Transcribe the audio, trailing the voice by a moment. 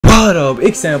What up,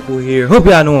 example here. Hope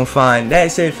y'all doing fine.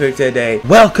 That's it for today.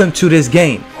 Welcome to this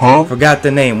game. Forgot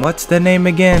the name. What's the name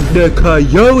again? The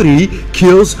Coyote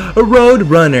Kills a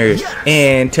RoadRunner. Yeah.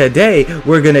 And today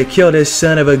we're gonna kill this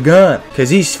son of a gun,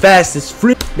 cause he's fast as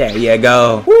frick. There you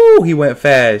go. Woo, he went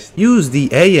fast. Use the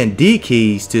A and D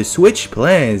keys to switch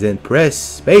plans and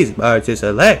press spacebar to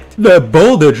select the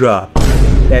boulder drop.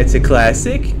 That's a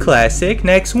classic.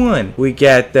 Next one, we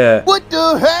got the what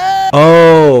the heck?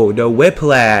 Oh, the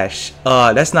whiplash.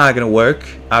 That's not gonna work.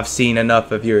 I've seen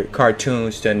enough of your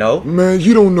cartoons to know. Man,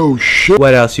 you don't know shit.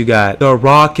 What else you got? The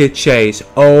rocket chase.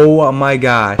 Oh my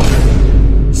gosh.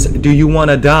 Do you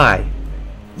want to die?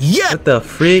 Yeah. What the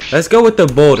freak? Let's go with the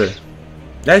boulder.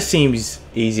 That seems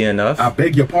easy enough. I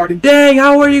beg your pardon? Dang,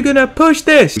 how are you gonna push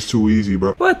this? It's too easy,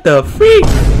 bro. What the freak?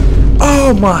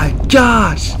 Oh my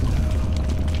gosh.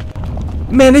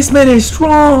 Man, this man is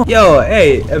strong. Yo,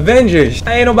 hey, Avengers.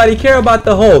 Ain't nobody care about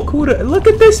the Hulk. Look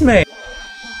at this man.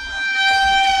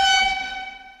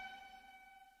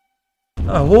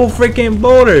 A whole freaking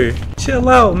boulder. Chill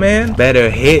out, man. Better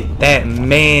hit that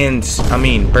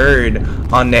bird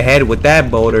on the head with that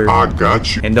boulder. I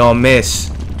got you. And don't miss.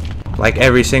 Like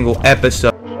every single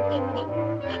episode.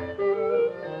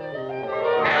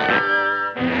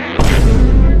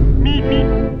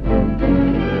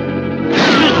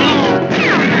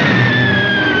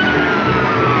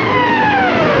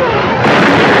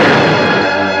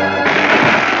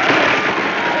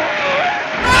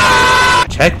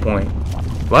 Checkpoint.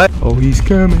 What? Oh, he's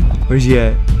coming. Where's he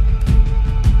at?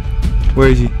 Where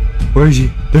is he? Where is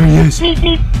he? There he is.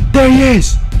 There he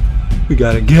is. We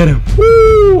gotta get him.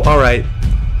 Woo! All right.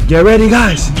 Get ready,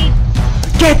 guys.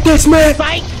 Get this man.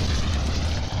 Fight.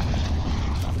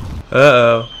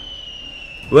 Uh-oh.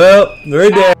 Well, we're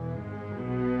dead.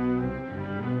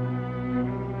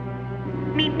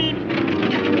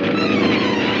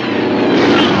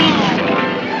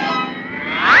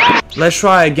 Let's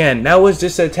try again. That was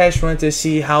just a test run to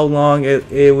see how long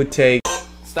it would take.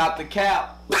 Stop the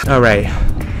cap. Alright.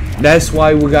 That's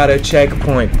why we got a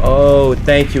checkpoint. Oh,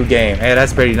 thank you, game. Hey,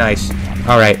 that's pretty nice.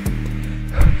 Alright.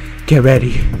 Get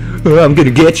ready. I'm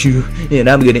gonna get you, and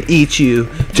I'm gonna eat you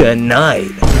tonight.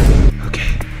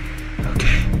 Okay.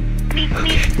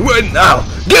 What now?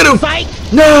 Get him! Fight!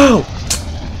 No!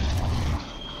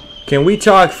 Can we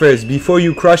talk first before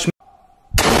you crush me?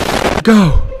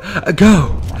 Go!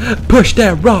 Push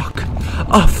that rock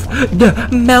off the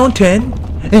mountain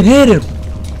and hit him.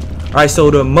 Alright, so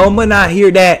the moment I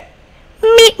hear that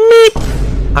meep meep,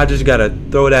 I just gotta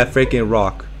throw that freaking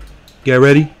rock. Get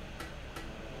ready?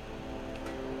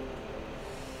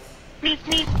 Meep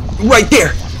meep. Right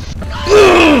there.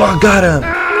 I got him.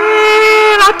 Man,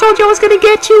 I told you I was gonna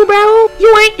get you, bro.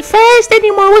 You ain't fast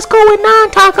anymore. What's going on?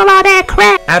 Talking all that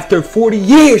crap. After 40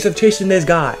 years of chasing this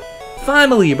guy,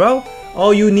 finally, bro.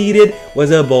 All you needed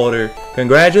was a boulder.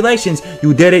 Congratulations,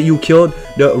 you did it. You killed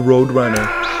the RoadRunner.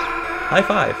 High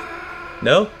five.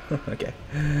 No? Okay.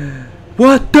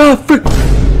 What the frick?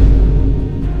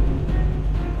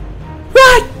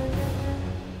 What?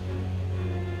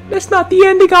 That's not the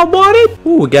ending I wanted.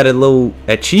 Ooh, we got a little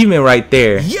achievement right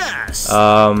there. Yes.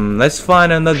 Let's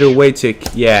find another way to.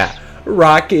 Yeah.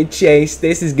 Rocket chase.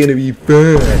 This is gonna be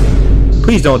fun.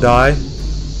 Please don't die.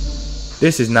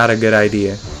 This is not a good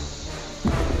idea.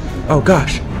 Oh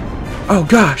gosh. Oh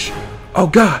gosh. Oh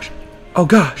gosh. Oh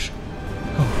gosh.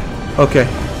 Oh, okay.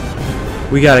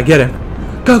 We gotta get him.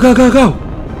 Go.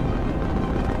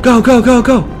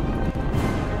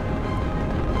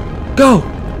 Go.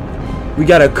 We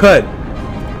gotta cut.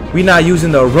 We not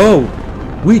using the road.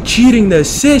 We cheating the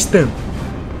system.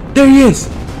 There he is.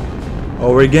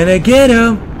 Oh, we're gonna get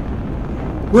him.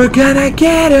 We're right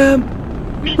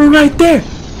there.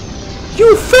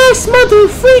 You fast mother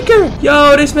freaker!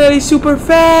 Yo, this man is super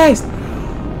fast!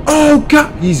 Oh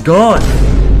god, he's gone.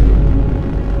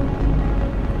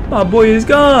 My boy is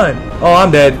gone. Oh, I'm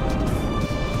dead.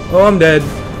 I'm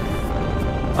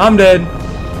dead.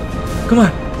 Come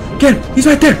on, get him. He's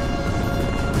right there.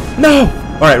 No!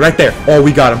 Alright, right there. Oh,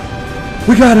 we got him.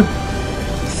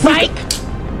 Fake!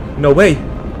 No way.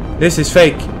 This is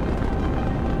fake.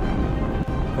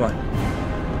 Come on.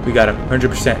 We got him.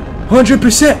 100%.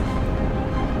 100%!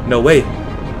 No way.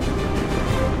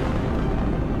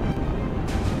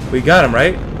 We got him,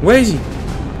 right? Where is he?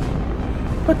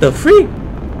 What the freak?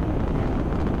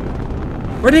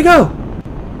 Where'd he go?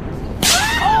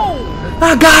 Oh!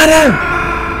 I got him!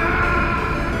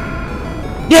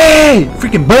 Yay!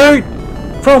 Freaking bird!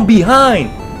 From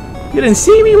behind! You didn't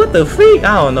see me? What the freak?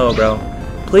 I don't know, bro.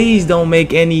 Please don't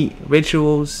make any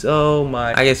rituals. Oh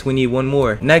my. I guess we need one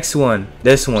more. Next one.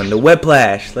 This one. The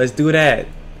whiplash. Let's do that.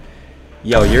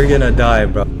 Yo, you're gonna die,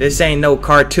 bro. This ain't no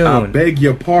cartoon. I beg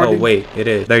your pardon. Oh, wait, it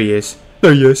is. There he is.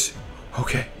 There he is.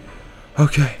 Okay.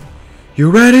 Okay. You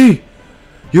ready?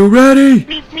 You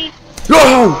ready?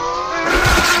 Go!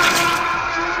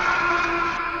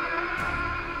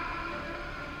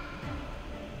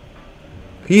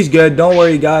 He's good. Don't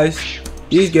worry, guys.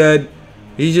 He's good.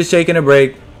 He's just taking a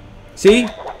break. See?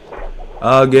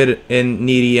 Oh, good and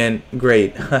needy and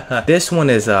great. This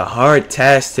one is a hard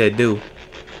task to do.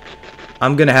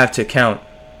 I'm gonna have to count.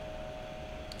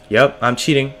 Yep, I'm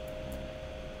cheating.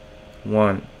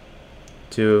 1,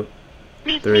 2,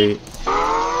 3.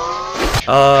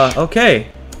 Okay.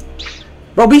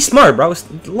 Bro, be smart, bro.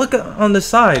 Look on the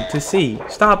side to see.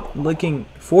 Stop looking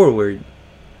forward.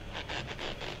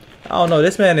 I don't know.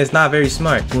 This man is not very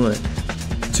smart. 1,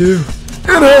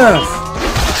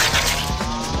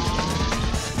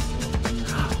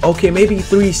 2.5. Okay, maybe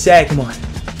 3 seconds. Come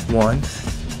on. 1,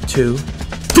 2,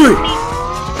 3.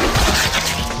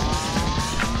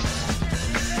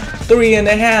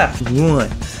 3.5. 1,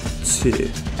 2,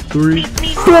 3,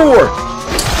 4.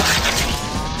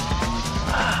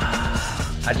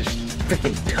 I just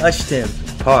freaking touched him.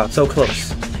 Pause. So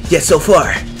close. Yet so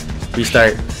far.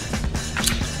 Restart.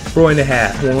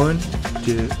 4.5. 1,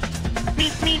 2.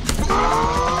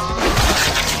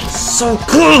 So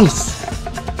close.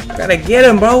 Gotta get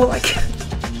him, bro. Like,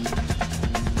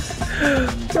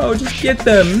 bro, just get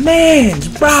the mans,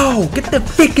 bro. Get the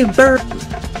freaking bird.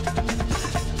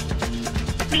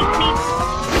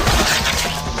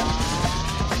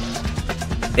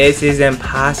 This is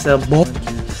impossible.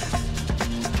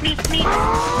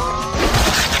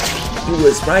 He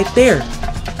was right there.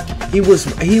 He was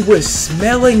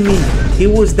smelling me. He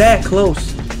was that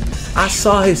close. I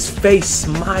saw his face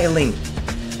smiling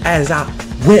as I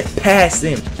went past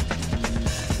him.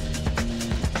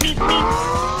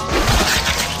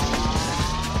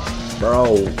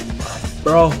 Bro.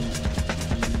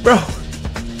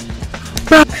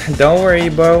 Don't worry,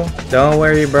 bro. Don't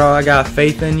worry, bro. I got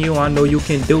faith in you. I know you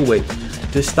can do it.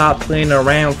 Just stop playing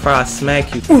around before I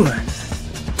smack you. 1,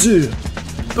 2,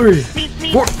 3,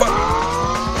 4,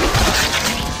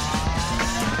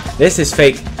 5. This is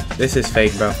fake. This is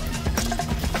fake, bro.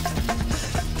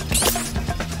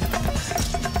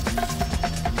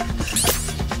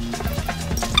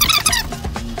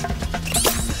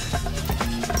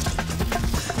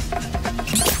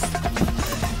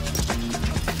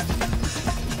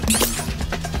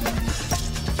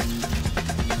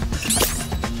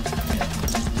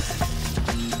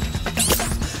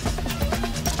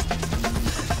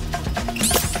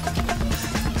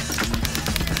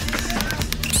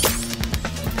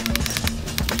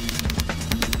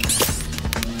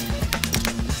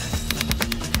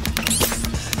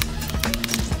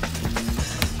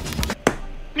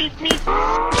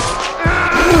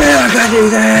 Man, I gotta do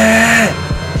that!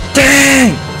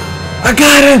 Dang! I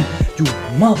got him! You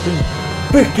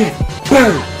motherfucking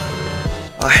bird!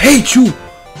 I hate you!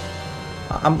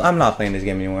 I'm not playing this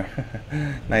game anymore.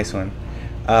 Nice one.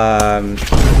 I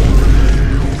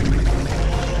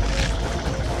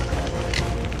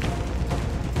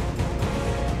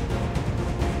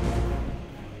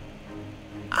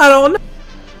don't know.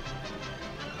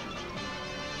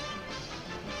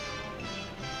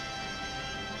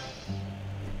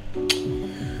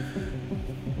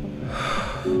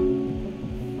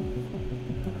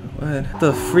 What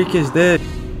the freak is this?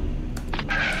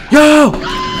 Yo!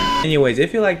 Anyways,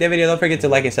 if you liked that video, don't forget to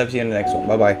like and sub. See you in the next one.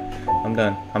 Bye bye. I'm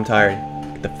done. I'm tired.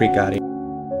 Get the freak out of here.